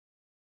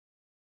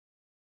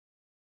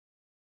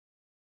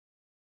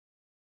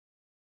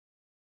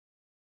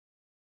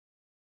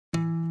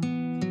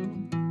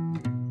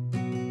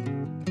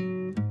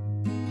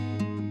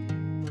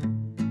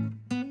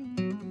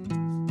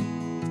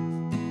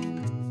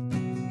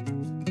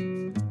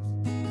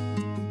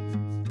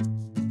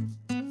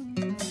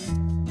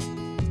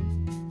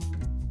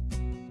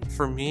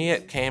For me,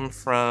 it came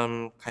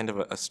from kind of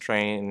a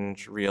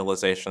strange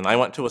realization. I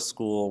went to a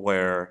school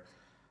where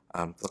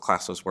the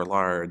classes were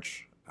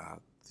large,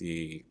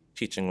 the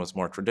teaching was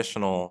more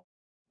traditional.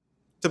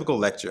 Typical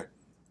lecture,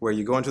 where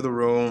you go into the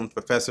room, the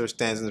professor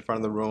stands in the front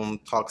of the room,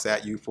 talks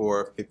at you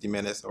for 50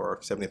 minutes or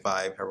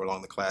 75, however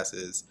long the class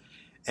is,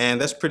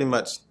 and that's pretty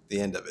much the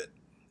end of it.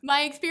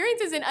 My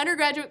experiences in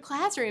undergraduate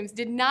classrooms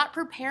did not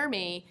prepare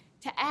me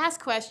to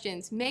ask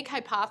questions, make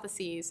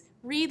hypotheses,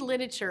 read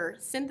literature,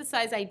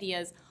 synthesize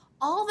ideas,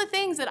 all the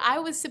things that I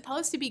was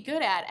supposed to be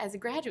good at as a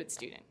graduate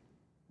student.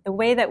 The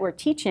way that we're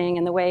teaching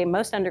and the way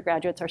most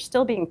undergraduates are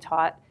still being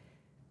taught,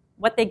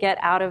 what they get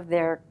out of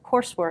their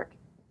coursework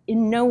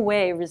in no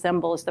way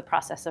resembles the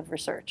process of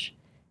research.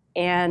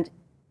 And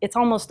it's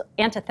almost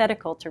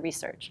antithetical to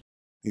research.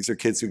 These are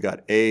kids who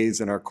got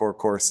A's in our core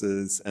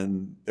courses,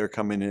 and they're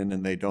coming in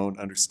and they don't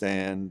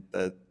understand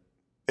that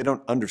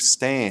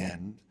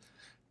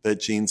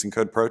genes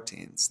encode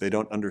proteins. They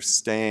don't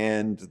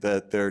understand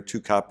that there are 2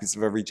 copies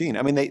of every gene.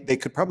 I mean, they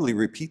could probably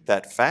repeat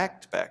that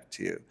fact back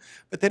to you,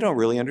 but they don't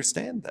really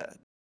understand that.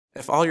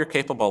 If all you're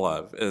capable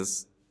of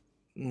is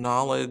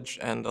knowledge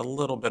and a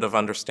little bit of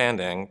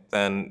understanding,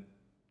 then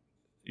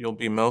you'll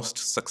be most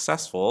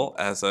successful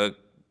as a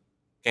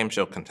game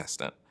show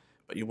contestant,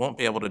 but you won't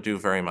be able to do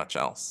very much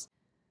else.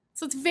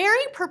 So it's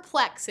very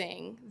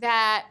perplexing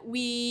that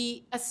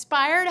we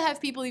aspire to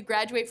have people who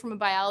graduate from a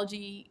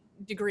biology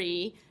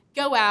degree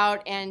go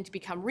out and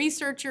become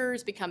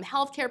researchers, become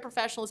healthcare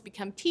professionals,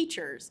 become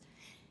teachers.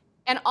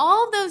 And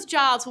all of those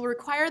jobs will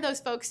require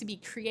those folks to be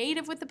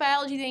creative with the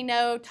biology they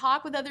know,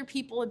 talk with other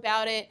people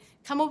about it,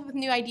 come up with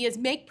new ideas,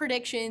 make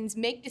predictions,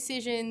 make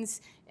decisions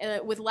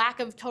with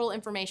lack of total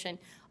information.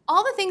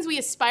 All the things we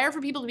aspire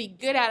for people to be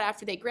good at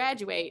after they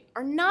graduate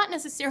are not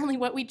necessarily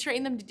what we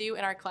train them to do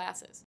in our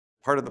classes.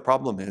 Part of the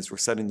problem is we're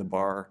setting the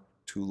bar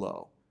too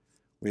low.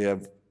 We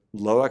have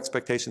low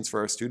expectations for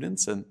our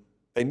students, and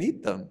they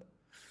need them.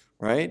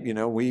 Right? You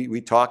know, we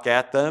talk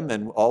at them,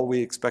 and all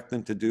we expect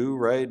them to do,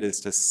 right, is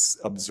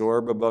to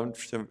absorb a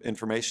bunch of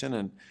information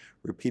and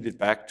repeat it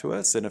back to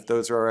us. And if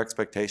those are our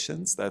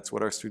expectations, that's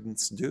what our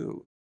students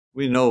do.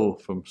 We know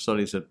from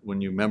studies that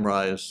when you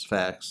memorize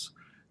facts,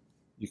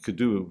 you could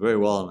do very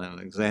well in an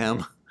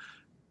exam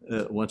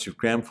once you've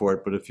crammed for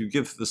it. But if you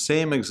give the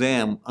same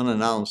exam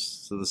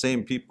unannounced to the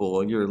same people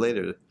a year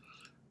later,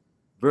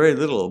 very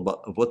little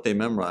of what they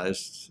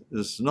memorized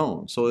is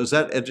known. So is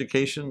that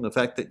education, the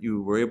fact that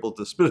you were able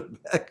to spit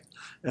it back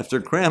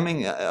after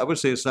cramming? I would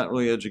say it's not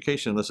really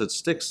education unless it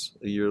sticks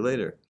a year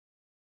later.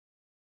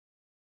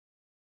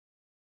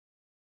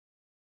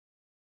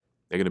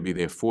 They're going to be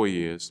there 4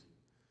 years.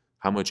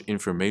 How much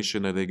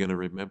information are they going to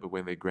remember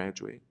when they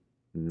graduate?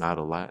 Not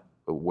a lot.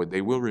 But what they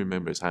will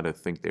remember is how to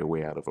think their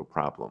way out of a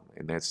problem.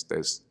 And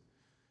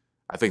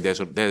I think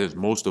that is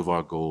most of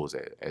our goals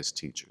as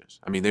teachers.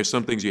 I mean, there's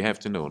some things you have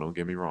to know, don't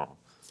get me wrong,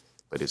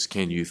 but it's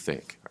can you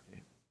think?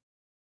 Right?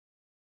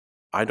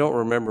 I don't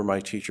remember my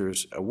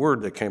teachers, a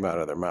word that came out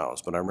of their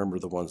mouths, but I remember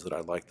the ones that I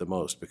liked the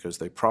most because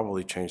they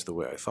probably changed the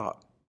way I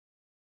thought.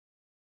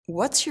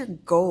 What's your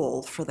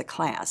goal for the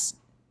class?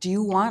 Do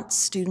you want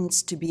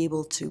students to be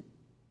able to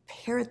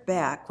parrot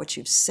back what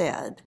you've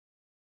said,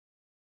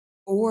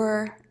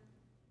 or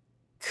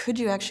could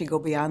you actually go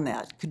beyond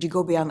that? Could you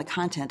go beyond the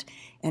content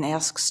and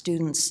ask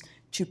students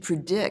to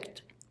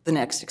predict the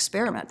next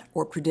experiment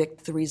or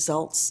predict the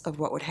results of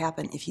what would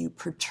happen if you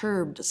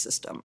perturbed a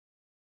system?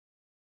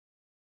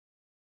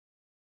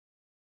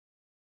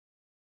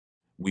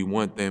 We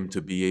want them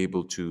to be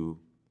able to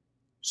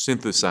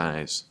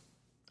synthesize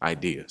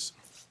ideas,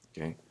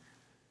 okay?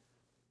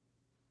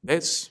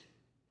 That's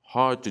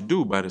hard to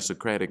do by the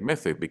Socratic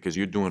method because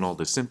you're doing all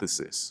the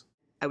synthesis.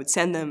 I would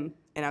send them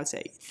and I would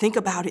say, think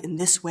about it in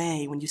this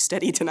way when you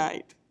study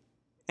tonight.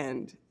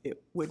 And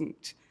it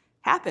wouldn't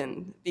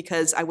happen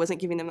because I wasn't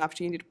giving them an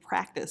opportunity to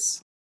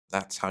practice.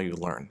 That's how you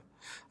learn.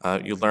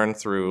 You learn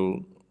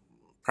through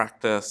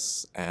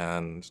practice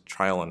and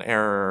trial and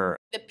error.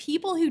 The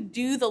people who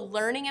do the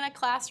learning in a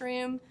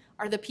classroom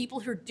are the people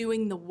who are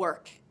doing the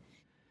work.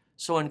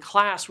 So in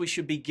class, we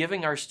should be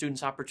giving our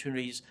students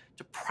opportunities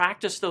to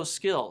practice those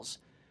skills.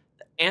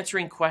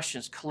 Answering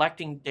questions,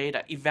 collecting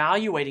data,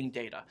 evaluating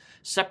data,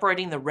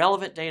 separating the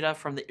relevant data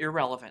from the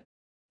irrelevant.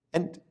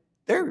 And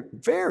they're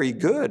very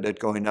good at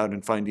going out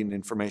and finding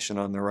information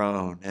on their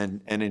own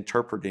and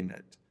interpreting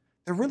it.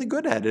 They're really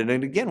good at it.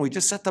 And again, we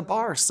just set the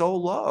bar so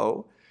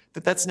low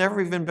that that's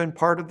never even been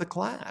part of the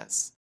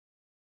class.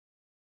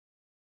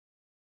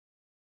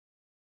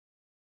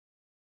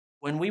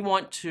 When we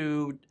want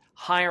to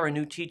hire a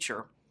new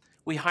teacher,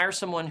 we hire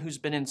someone who's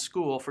been in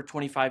school for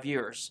 25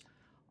 years.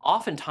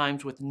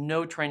 Oftentimes with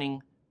no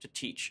training to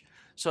teach.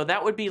 So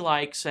that would be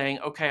like saying,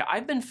 okay,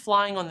 I've been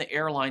flying on the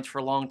airlines for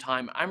a long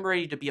time. I'm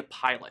ready to be a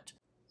pilot.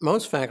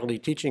 Most faculty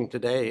teaching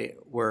today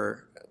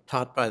were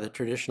taught by the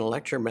traditional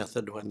lecture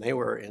method when they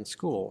were in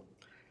school.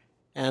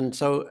 And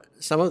so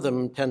some of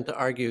them tend to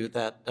argue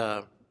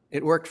that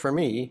it worked for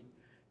me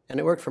and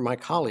it worked for my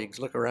colleagues.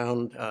 Look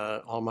around,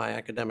 all my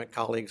academic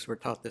colleagues were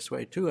taught this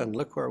way too, and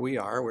look where we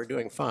are, we're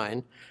doing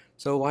fine.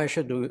 So why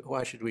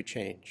should we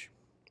change?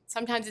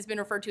 Sometimes it's been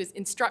referred to as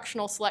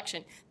instructional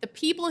selection. The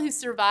people who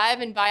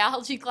survive in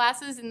biology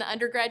classes in the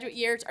undergraduate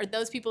years are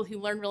those people who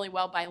learn really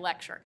well by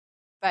lecture.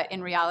 But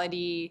in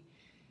reality,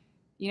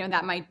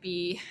 that might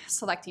be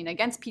selecting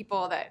against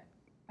people that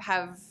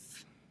have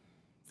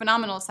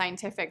phenomenal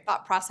scientific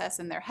thought process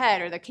in their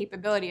head, or the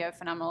capability of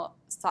phenomenal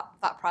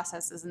thought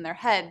processes in their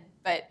head,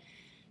 but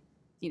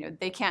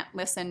they can't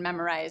listen,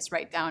 memorize,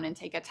 write down, and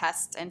take a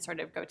test and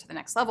sort of go to the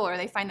next level, or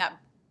they find that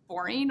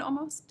boring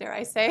almost, dare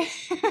I say,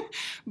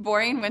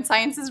 boring, when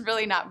science is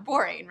really not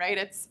boring, right?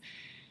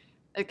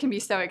 It can be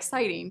so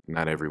exciting.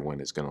 Not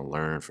everyone is going to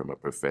learn from a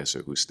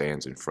professor who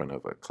stands in front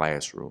of a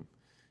classroom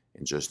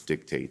and just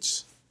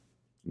dictates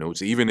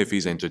notes, even if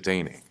he's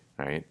entertaining,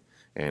 right,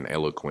 and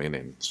eloquent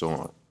and so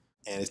on.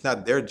 And it's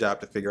not their job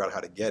to figure out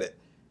how to get it.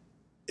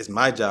 It's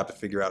my job to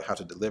figure out how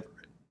to deliver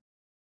it.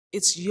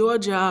 It's your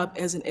job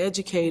as an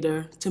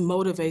educator to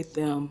motivate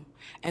them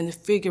and to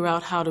figure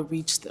out how to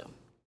reach them.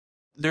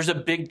 There's a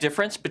big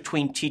difference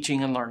between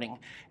teaching and learning.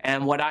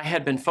 And what I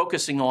had been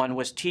focusing on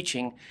was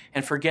teaching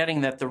and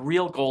forgetting that the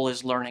real goal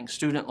is learning,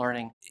 student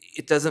learning.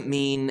 It doesn't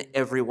mean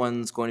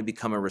everyone's going to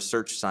become a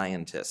research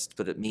scientist,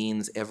 but it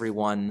means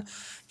everyone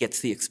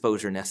gets the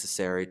exposure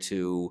necessary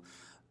to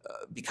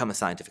become a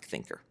scientific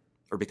thinker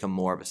or become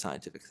more of a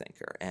scientific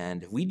thinker.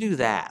 And if we do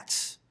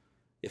that,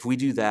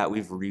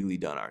 we've really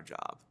done our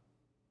job.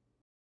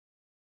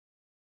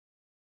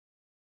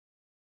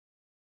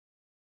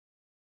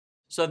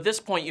 So at this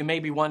point, you may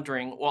be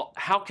wondering, well,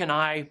 how can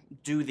I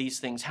do these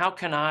things? How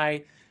can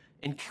I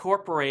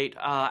incorporate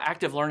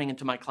active learning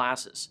into my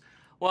classes?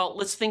 Well,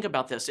 let's think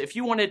about this. If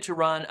you wanted to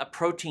run a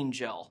protein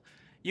gel,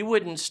 you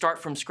wouldn't start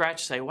from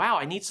scratch, say, wow,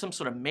 I need some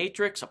sort of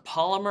matrix, a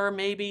polymer,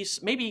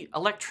 maybe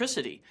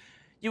electricity.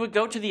 You would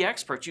go to the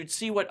experts. You'd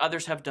see what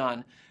others have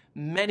done.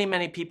 Many,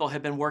 many people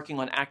have been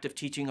working on active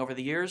teaching over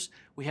the years.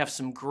 We have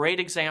some great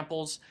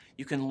examples.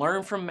 You can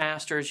learn from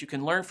masters. You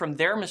can learn from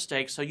their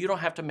mistakes so you don't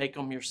have to make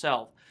them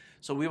yourself.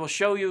 So we will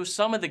show you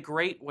some of the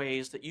great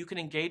ways that you can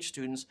engage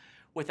students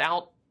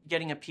without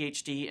getting a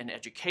PhD in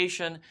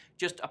education,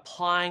 just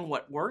applying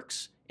what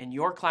works in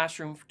your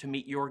classroom to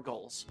meet your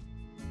goals.